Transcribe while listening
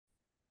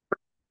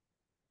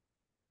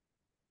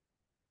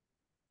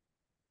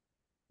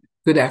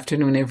Good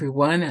afternoon,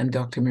 everyone. I'm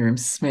Dr. Miriam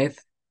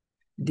Smith,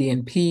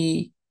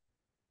 DNP,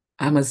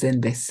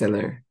 Amazon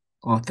bestseller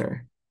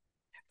author,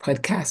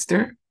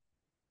 podcaster,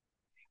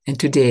 and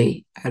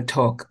today I'll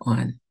talk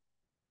on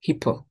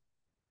HIPAA.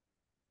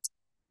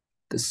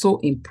 It's so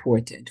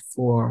important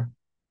for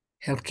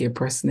healthcare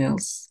personnel,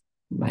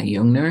 my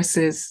young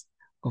nurses,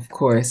 of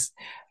course.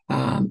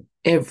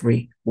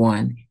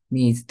 Everyone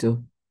needs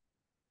to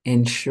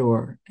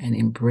ensure and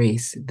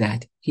embrace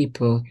that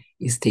HIPAA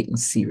is taken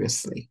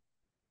seriously.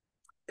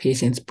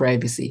 Patient's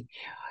privacy,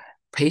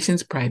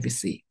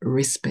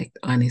 respect,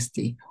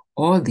 honesty,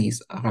 all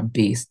these are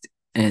based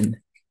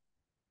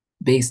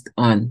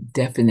on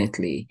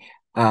definitely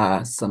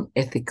some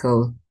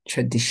ethical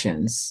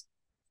traditions.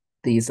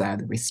 These are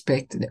the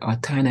respect, the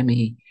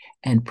autonomy,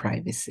 and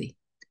privacy.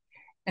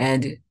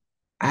 And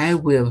I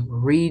will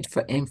read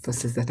for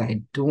emphasis that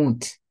I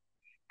don't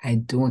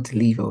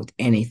leave out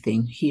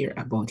anything here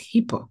about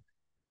HIPAA.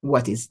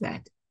 What is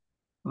that?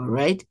 All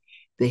right.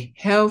 The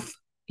Health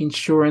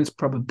Insurance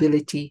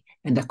Probability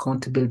and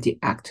Accountability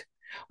Act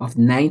of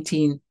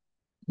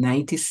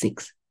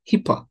 1996,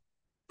 HIPAA,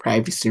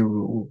 privacy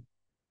rule,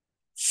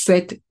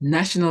 set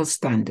national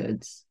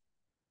standards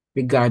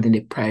regarding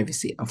the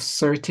privacy of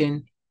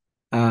certain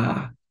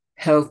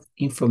health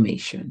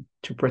information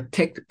to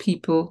protect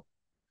people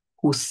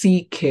who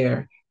seek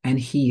care and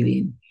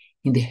healing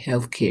in the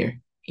healthcare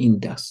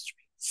industry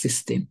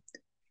system.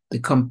 The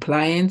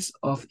compliance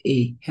of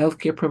a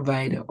healthcare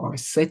provider or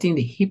setting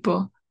the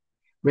HIPAA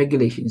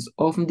regulation is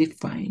often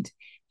defined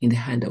in the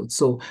handout.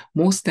 So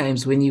most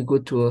times when you go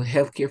to a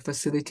healthcare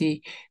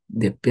facility,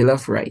 the Bill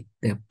of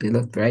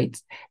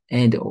Rights,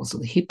 and also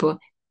the HIPAA,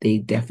 they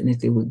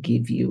definitely will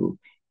give you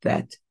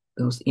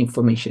those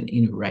information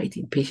in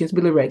writing. Patient's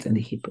Bill of Rights and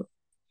the HIPAA.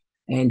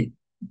 And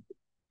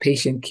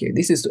patient care.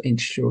 This is to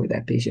ensure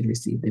that patients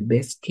receive the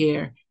best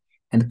care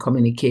and the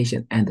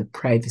communication and the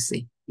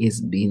privacy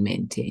is being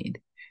maintained.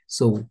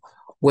 So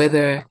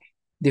whether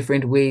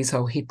different ways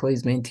how HIPAA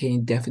is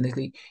maintained,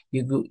 definitely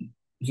you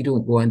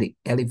don't go on the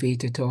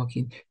elevator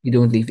talking, you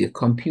don't leave your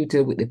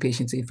computer with the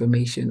patient's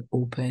information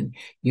open,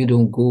 you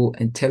don't go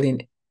and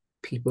telling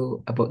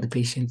people about the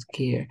patient's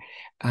care,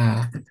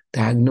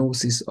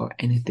 diagnosis, or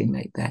anything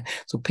like that.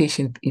 So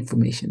patient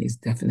information is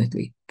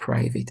definitely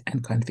private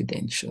and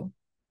confidential.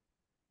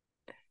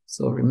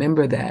 So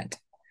remember that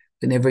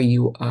whenever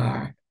you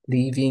are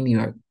leaving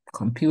your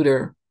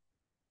computer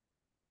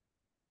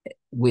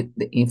with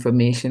the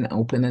information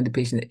open on the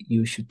patient,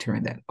 you should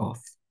turn that off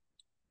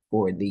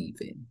for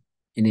leaving.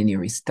 And then you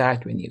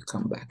restart when you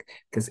come back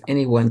because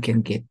anyone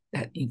can get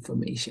that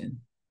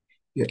information.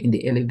 You're in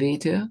the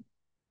elevator?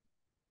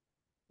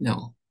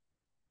 No,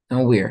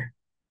 nowhere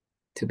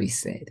to be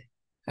said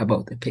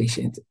about the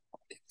patient,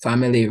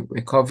 family,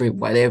 recovery,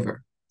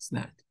 whatever. It's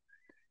not.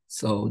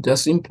 So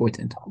just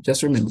important.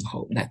 Just remember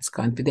how that's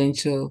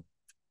confidential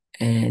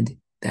and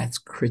that's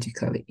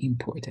critically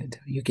important.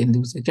 You can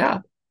lose a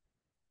job.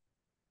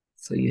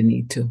 So you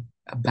need to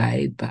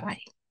abide by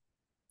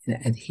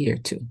and adhere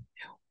to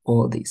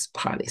all these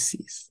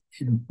policies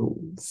and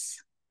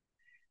rules.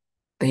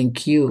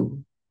 Thank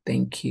you.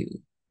 Thank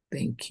you.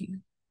 Thank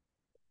you.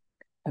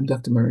 I'm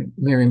Dr.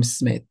 Miriam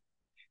Smith,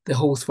 the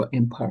host for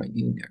Empowering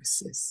You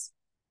Nurses.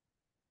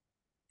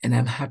 And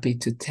I'm happy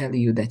to tell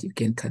you that you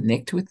can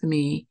connect with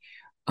me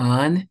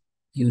on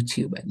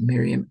YouTube at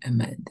Miriam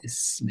Amanda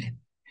Smith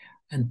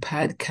and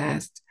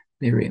podcast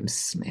Miriam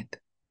Smith.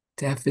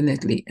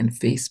 Definitely on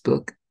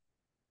Facebook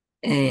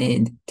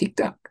and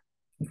TikTok,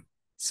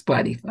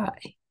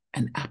 Spotify,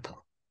 and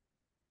Apple.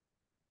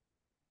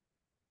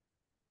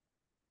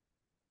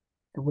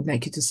 I would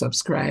like you to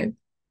subscribe.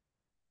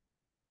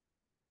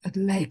 I'd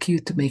like you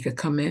to make a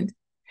comment.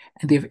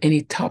 And if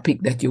any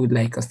topic that you would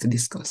like us to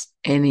discuss,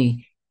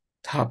 any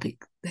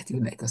topic that you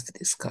would like us to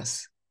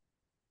discuss,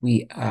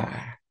 we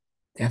are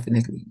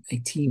definitely,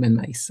 my team and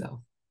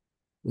myself,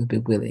 will be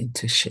willing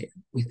to share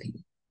with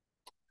you.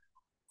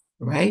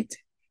 Right?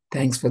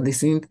 Thanks for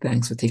listening.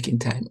 Thanks for taking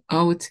time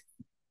out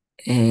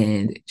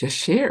and just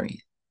sharing.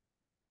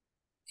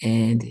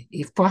 And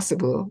if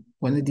possible,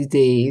 one of the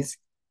days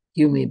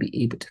you may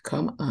be able to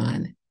come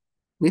on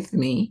with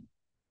me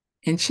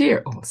and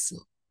share also.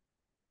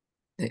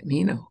 Let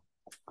me know.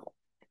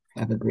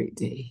 Have a great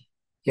day.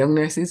 Young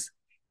nurses,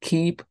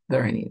 keep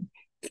learning,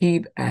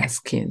 keep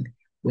asking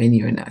when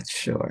you're not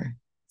sure.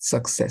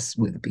 Success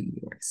will be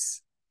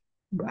yours.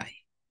 Bye.